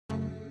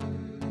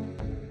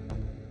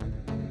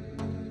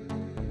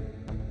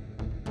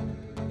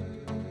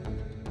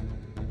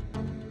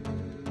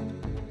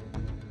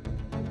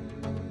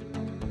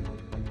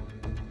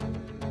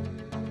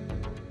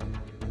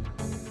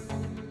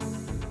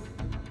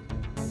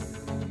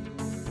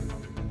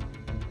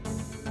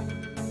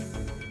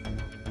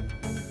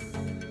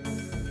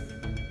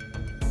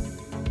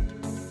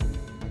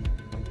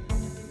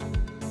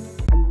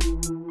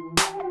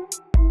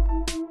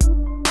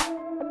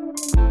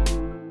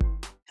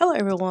Hello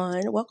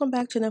everyone, welcome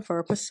back to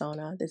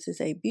Neferpersona. This is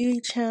a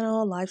beauty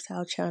channel,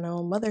 lifestyle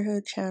channel,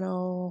 motherhood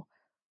channel,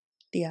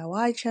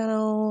 DIY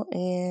channel,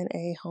 and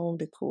a home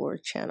decor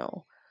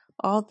channel.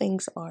 All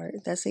things art,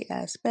 that's the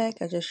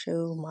aspect. I just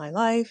show my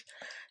life.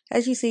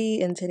 As you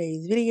see in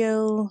today's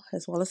video,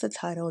 as well as the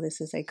title,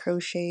 this is a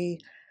crochet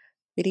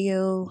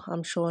video.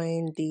 I'm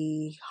showing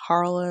the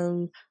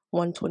Harlem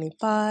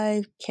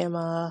 125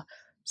 Kima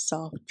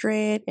soft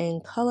thread in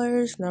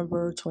colors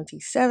number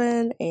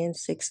 27 and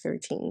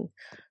 613.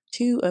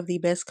 Two of the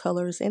best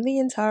colors in the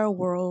entire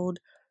world,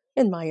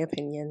 in my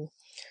opinion.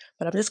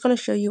 But I'm just going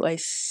to show you a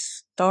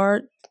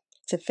start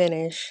to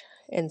finish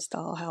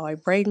install, how I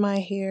braid my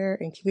hair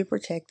and keep it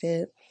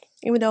protected.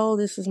 Even though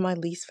this is my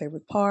least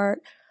favorite part,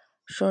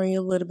 showing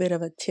you a little bit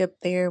of a tip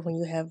there when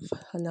you have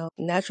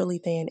naturally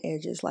thin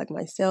edges like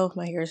myself.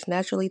 My hair is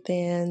naturally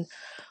thin,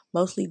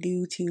 mostly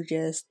due to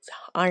just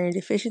iron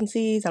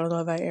deficiencies. I don't know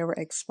if I ever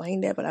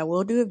explained that, but I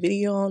will do a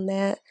video on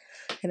that,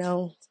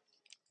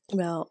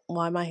 about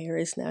why my hair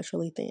is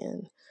naturally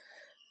thin.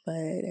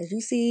 But as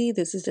you see,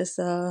 this is just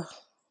a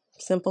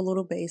simple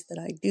little base that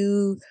I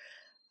do.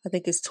 I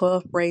think it's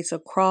 12 braids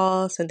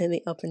across and then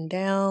the up and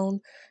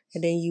down.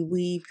 And then you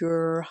weave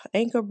your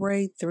anchor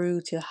braid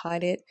through to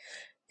hide it.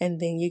 And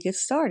then you get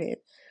started.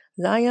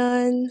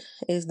 Zion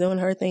is doing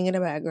her thing in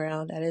the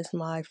background. That is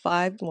my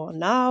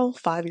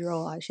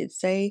 5-year-old, I should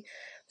say,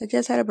 that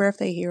just had a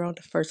birthday here on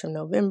the 1st of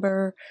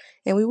November.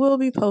 And we will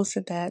be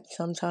posting that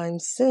sometime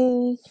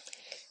soon.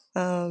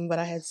 But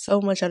I had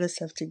so much other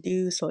stuff to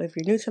do. So if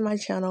you're new to my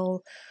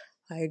channel,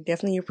 I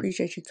definitely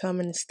appreciate you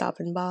coming and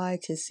stopping by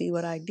to see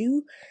what I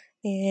do.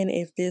 And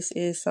if this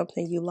is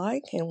something you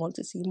like and want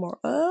to see more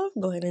of,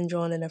 go ahead and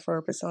join the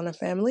Neferpersona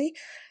family,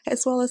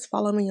 as well as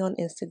follow me on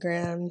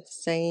Instagram,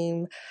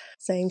 same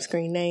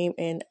screen name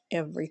and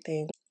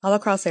everything. All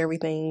across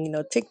everything,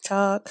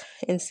 TikTok,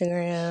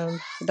 Instagram.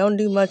 Don't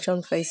do much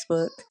on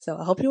Facebook. So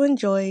I hope you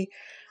enjoy.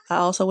 I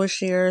also will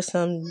share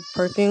some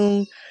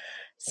perfume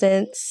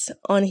scents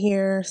on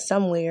here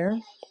somewhere.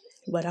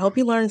 But I hope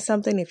you learned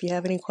something. If you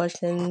have any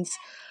questions,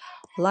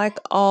 like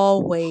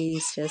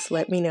always, just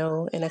let me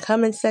know in the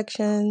comment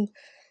section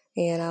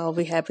and I'll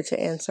be happy to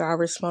answer. I'll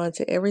respond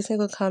to every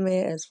single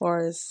comment as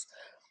far as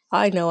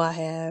I know I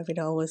have.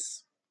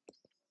 It's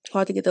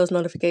hard to get those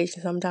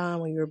notifications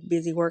sometimes when you're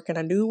busy working.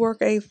 I do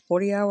work a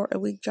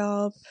 40-hour-a-week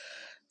job,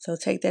 so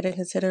take that in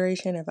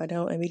consideration if I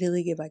don't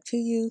immediately get back to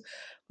you.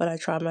 But I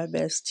try my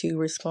best to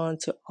respond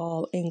to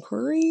all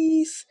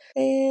inquiries.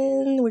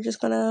 And we're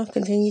just going to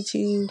continue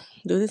to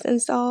do this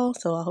install.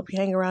 So I hope you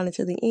hang around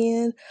until the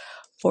end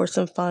for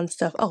some fun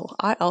stuff. Oh,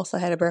 I also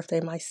had a birthday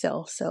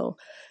myself, so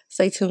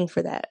stay tuned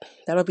for that.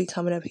 That'll be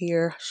coming up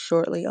here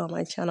shortly on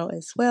my channel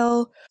as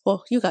well.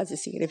 Well, you guys will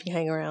see it if you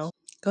hang around.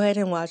 Go ahead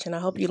and watch, and I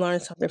hope you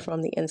learned something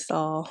from the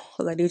install,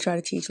 because I do try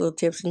to teach little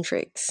tips and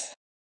tricks.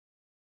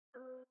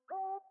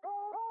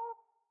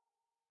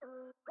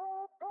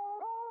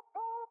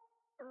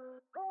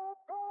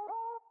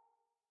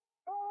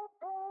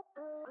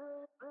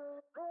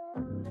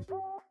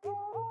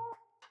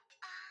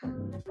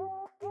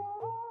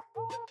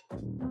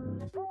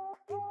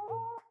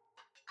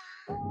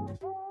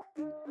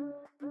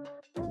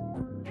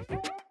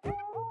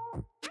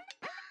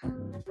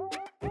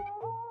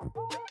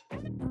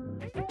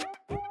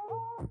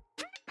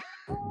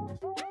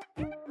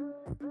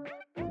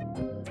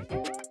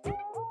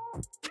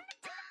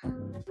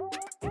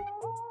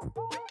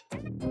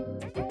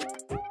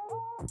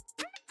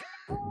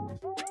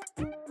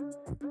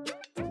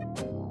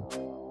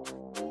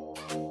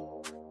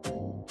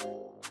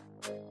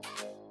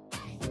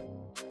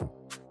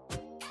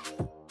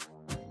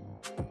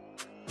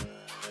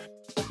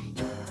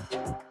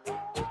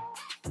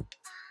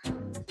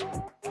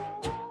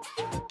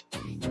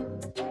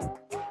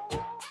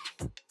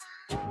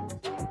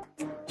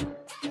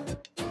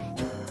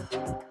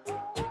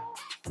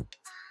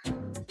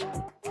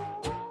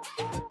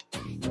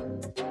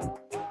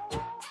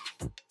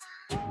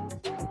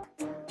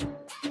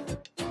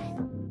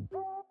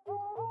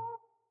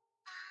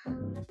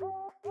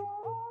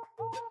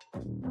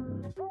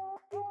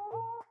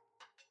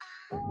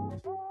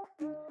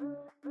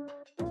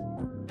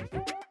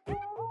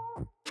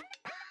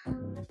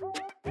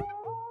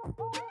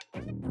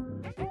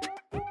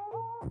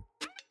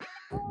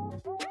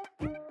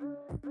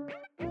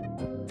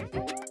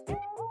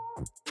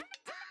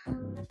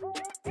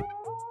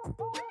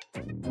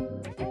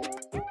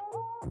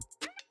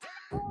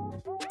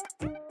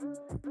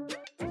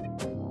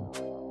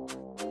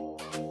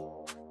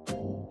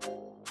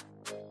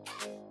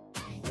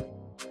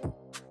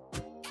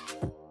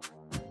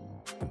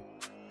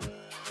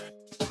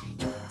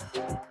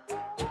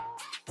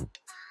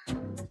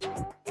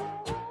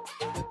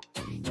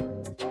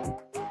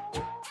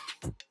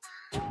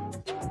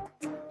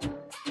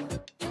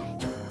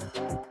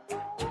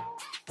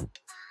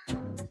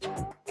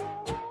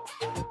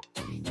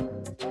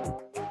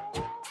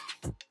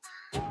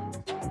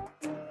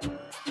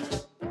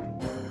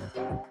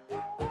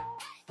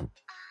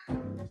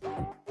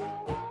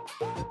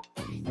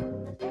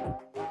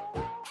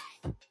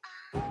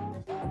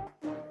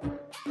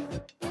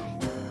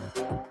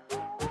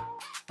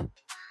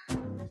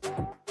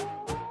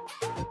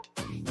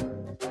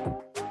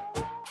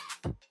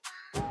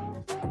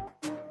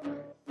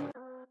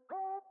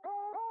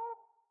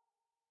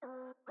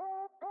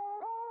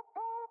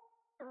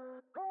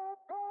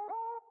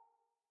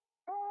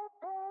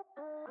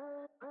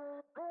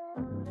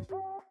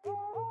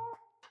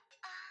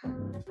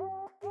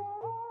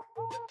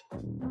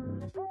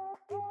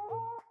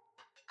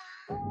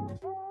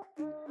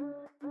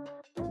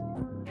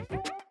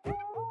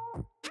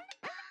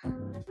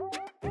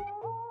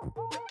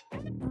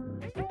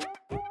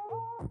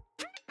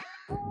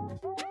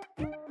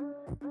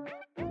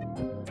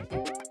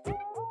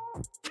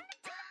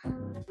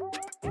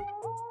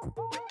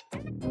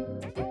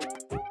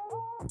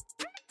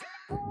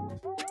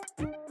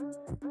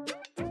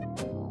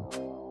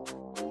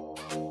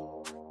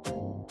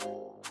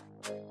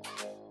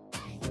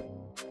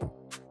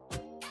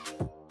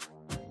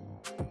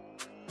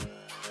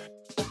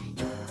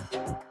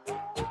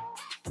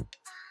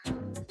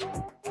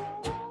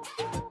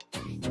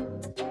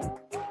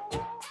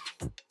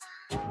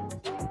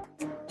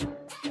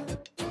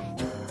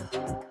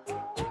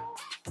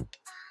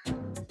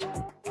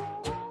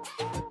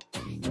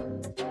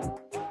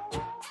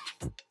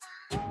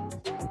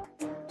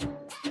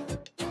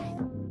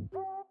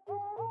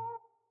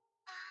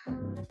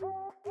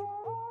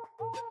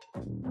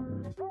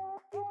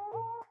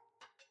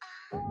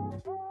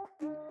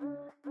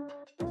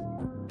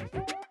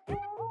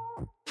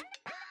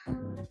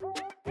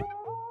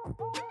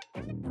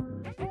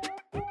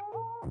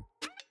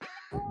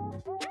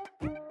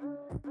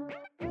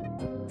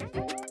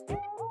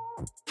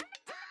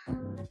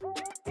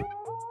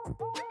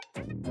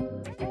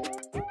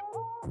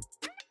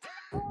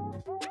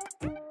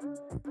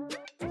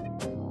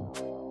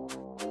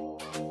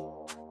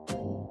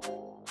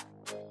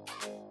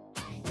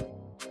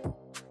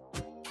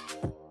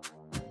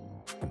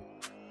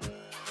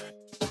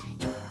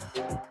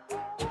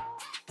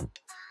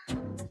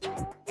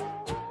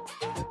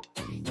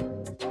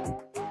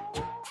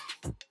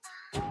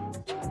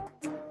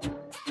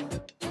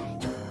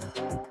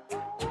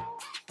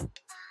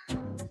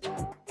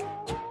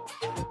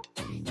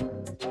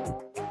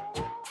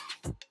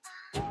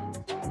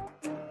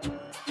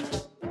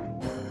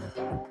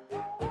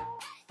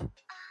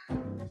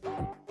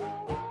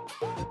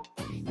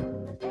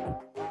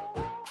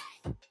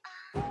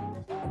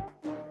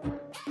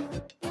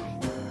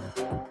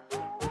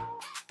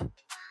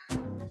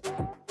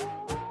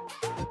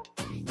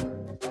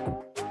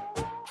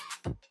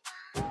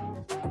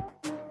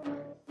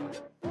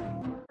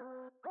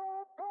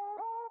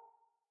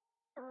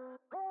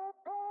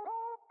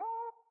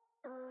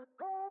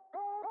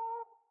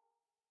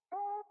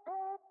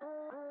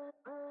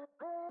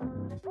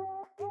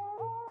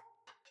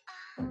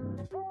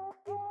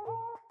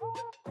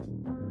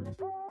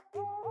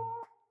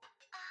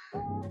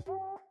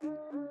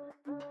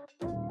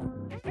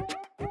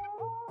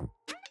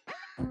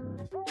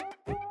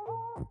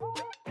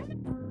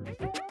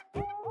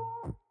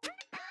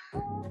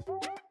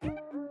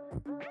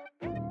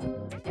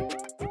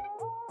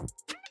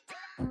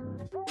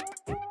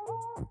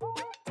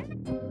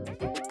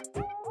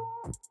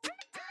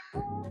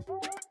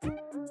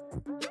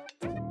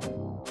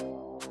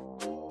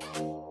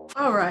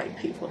 Alright,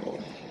 people.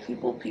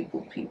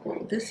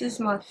 This is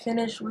my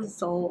finished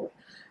result.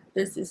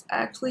 This is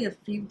actually a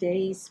few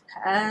days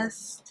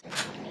past.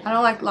 I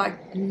don't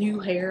like new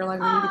hair, like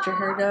when you get your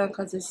hair done,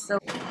 because it's so,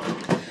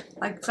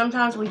 like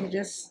sometimes when you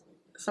just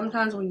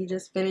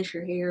finish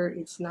your hair,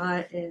 it's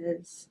not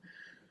as,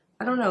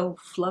 I don't know,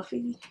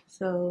 fluffy.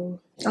 So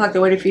I like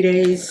to wait a few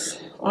days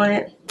on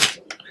it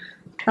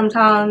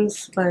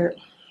sometimes, but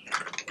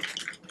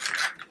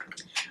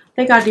I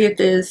think I did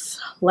this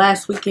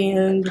last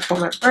weekend before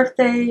my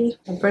birthday.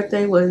 My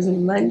birthday was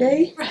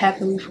Monday.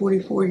 Happily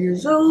 44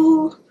 years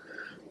old.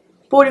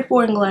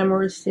 44 and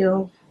glamorous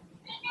still.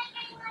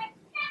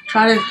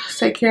 Try to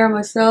take care of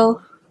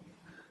myself.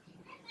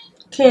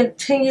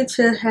 Continue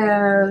to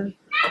have, you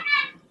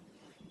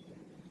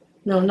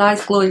know,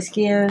 nice glowy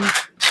skin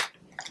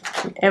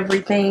and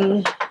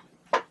everything.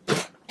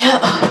 Yeah.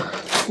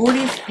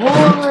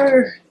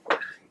 44.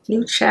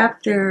 New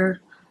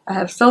chapter. I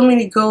have so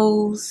many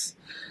goals.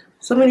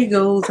 So many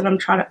goals that I'm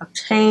trying to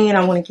obtain.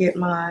 I want to get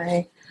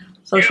my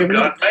social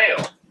media. Oh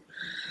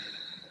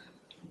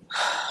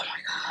my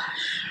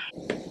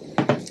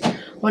gosh.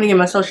 I want to get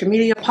my social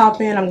media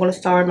popping. I'm going to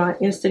start my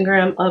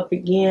Instagram up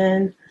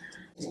again.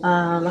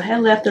 I had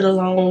left it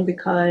alone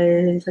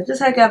because I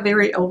just had got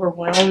very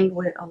overwhelmed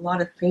with a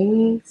lot of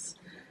things.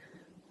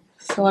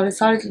 So I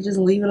decided to just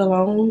leave it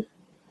alone.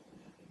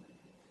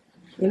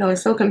 You know,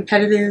 it's so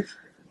competitive.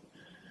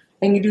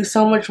 And you do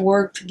so much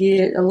work to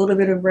get a little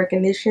bit of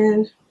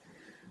recognition.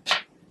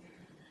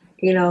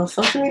 You know,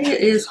 social media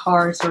is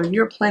hard, so if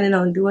you're planning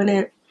on doing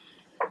it,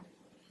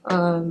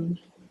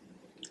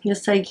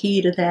 just take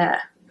heed of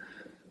that.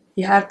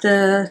 You have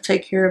to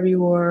take care of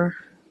your,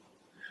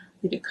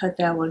 you need to cut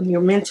that one,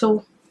 your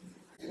mental,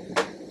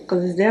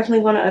 because it's definitely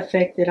going to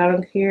affect it. I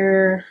don't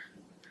care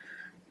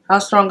how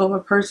strong of a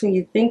person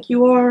you think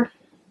you are.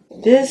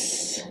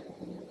 This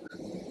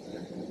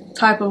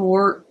type of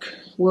work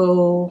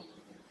will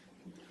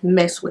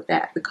mess with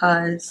that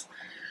because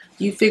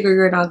you figure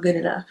you're not good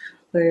enough,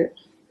 but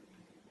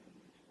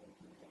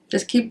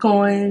just keep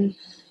going.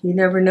 You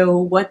never know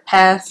what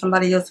path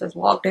somebody else has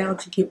walked down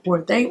to get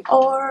where they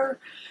are.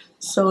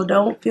 So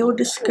don't feel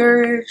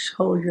discouraged.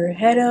 Hold your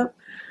head up,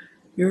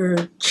 your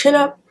chin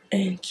up,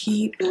 and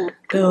keep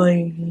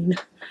going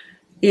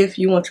if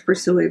you want to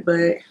pursue it.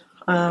 But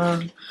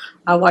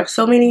I watch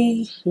so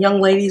many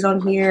young ladies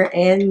on here,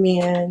 and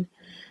men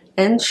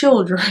and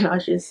children, I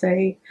should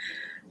say,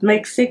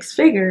 make six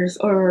figures,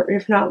 or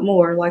if not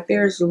more. Like,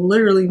 there's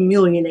literally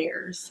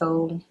millionaires.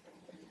 So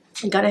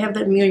you gotta have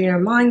that millionaire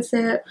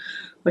mindset,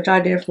 which I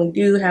definitely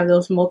do. Have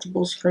those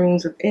multiple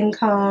streams of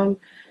income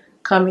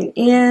coming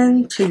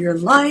in to your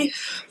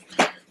life,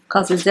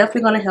 because it's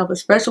definitely going to help,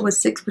 especially with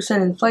 6%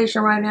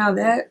 inflation right now.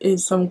 That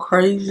is some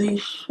crazy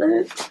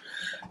shit.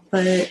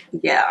 But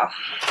yeah,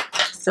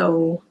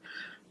 so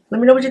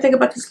let me know what you think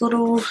about this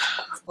little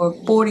or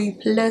 40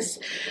 plus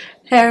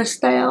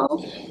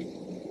hairstyle.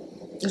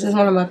 This is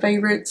one of my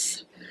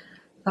favorites.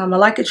 I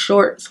like it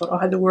short, so I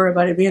don't have to worry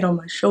about it being on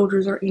my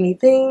shoulders or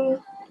anything.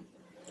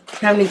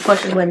 If you have any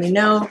questions, let me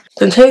know.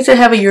 Continue to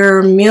have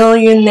your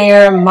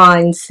millionaire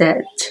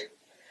mindset,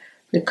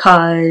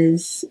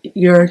 because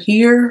you're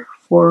here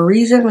for a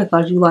reason,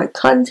 because you like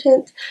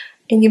content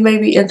and you may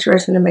be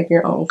interested in making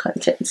your own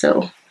content.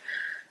 So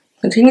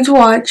continue to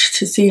watch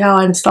to see how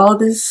I install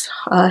this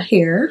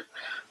hair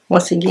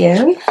once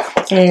again.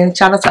 And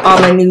shout out to all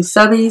my new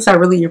subbies. I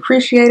really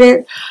appreciate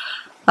it.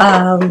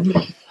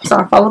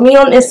 So follow me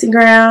on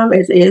Instagram.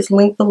 It is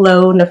linked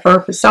below,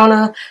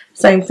 Neferpersona.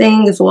 Same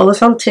thing, as well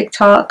as on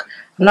TikTok.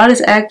 I'm not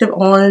as active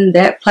on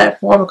that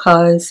platform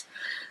because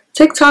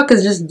TikTok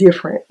is just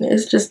different.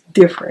 It's just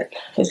different.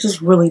 It's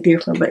just really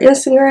different. But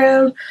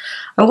Instagram,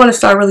 I'm going to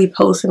start really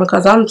posting,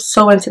 because I'm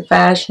so into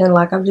fashion.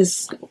 Like, I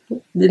just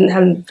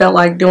haven't felt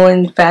like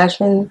doing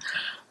fashion.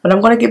 But I'm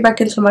going to get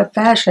back into my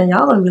fashion.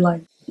 Y'all going to be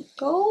like,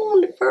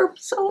 oh,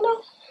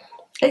 Neferpersona,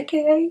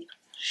 aka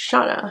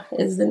SHUNAB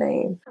is the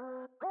name.